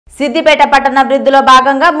సిద్దిపేట పట్టణాభివృద్ధిలో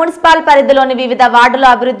భాగంగా మున్సిపల్ పరిధిలోని వివిధ వార్డుల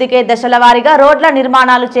అభివృద్ధికి దశల వారీగా రోడ్ల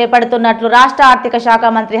నిర్మాణాలు చేపడుతున్నట్లు రాష్ట్ర ఆర్థిక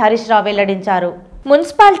శాఖ మంత్రి హరీష్ రావు వెల్లడించారు.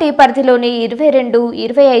 మున్సిపాలిటీ పరిధిలోని 22,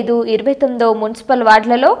 25, 29 మున్సిపల్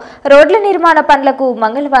వార్డులలో రోడ్ల నిర్మాణ పనులకు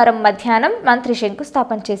మంగళవారం మధ్యాహ్నం మంత్రి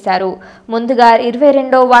శంకుస్థాపన చేశారు. ముందుగా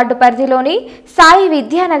 22వ వార్డు పరిధిలోని సాయి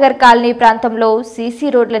విద్యానగర్ కాలనీ ప్రాంతంలో సీసీ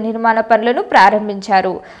రోడ్ల నిర్మాణ పనులను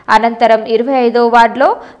ప్రారంభించారు. అనంతరం 25వ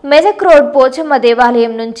వార్డులో మెదక్ రోడ్ పోచమ్మ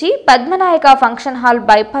దేవాలయం నుంచి Padmanayaka function hall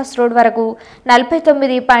bypass road వరకు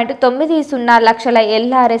 49.90 లక్షల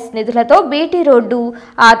LRS నిధులతో బీటీ రోడ్డు,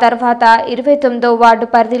 ఆ తర్వాత 29వ వార్డు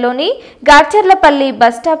పరిధిలోని గార్చర్లపల్లి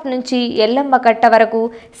బస్టాప్ నుంచి ఎల్లమ్మ కట్ట వరకు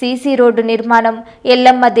సీసీ రోడ్డు నిర్మాణం,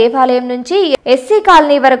 ఎల్లమ్మ దేవాలయం నుంచి ఎస్సీ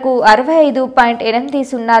కాలనీ వరకు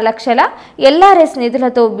 65.80 లక్షల LRS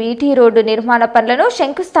నిధులతో బీటీ రోడ్డు నిర్మాణ పనులను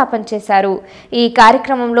శంకుస్థాపన చేశారు. ఈ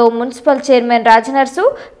కార్యక్రమంలో municipal chairman Rajanarsu,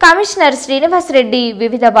 commissioner Srinivas Reddy,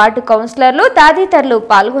 వివిధ వార్డు కౌన్సిలర్లు తదితరులు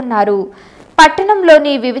పాల్గొన్నారు.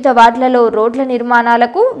 పట్టణంలోని వివిధ వార్డులలో రోడ్ల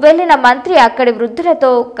నిర్మాణాలకు వెళ్లిన మంత్రి అక్కడి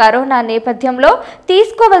వృద్ధులతో కరోనా నేపథ్యంలో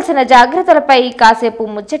తీసుకోవాల్సిన జాగ్రత్తలపై కాసేపు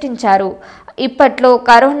ముచ్చటించారు. ఇప్పట్లో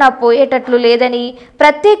కరోనా పోయేటట్లు లేదని,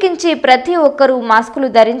 ప్రత్యేకించి ప్రతి ఒక్కరూ మాస్కులు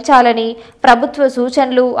ధరించాలని, ప్రభుత్వ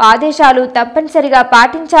సూచనలు, ఆదేశాలు తప్పనిసరిగా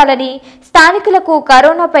పాటించాలని స్థానికులకు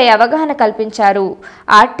కరోనాపై అవగాహన కల్పించారు.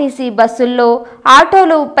 ఆర్టీసీ బస్సుల్లో,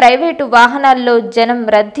 ఆటోలు, ప్రైవేటు వాహనాల్లో జనం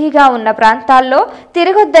రద్దీగా ఉన్న ప్రాంతాల్లో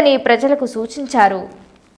తిరగొద్దని ప్రజలకు సూచించారు.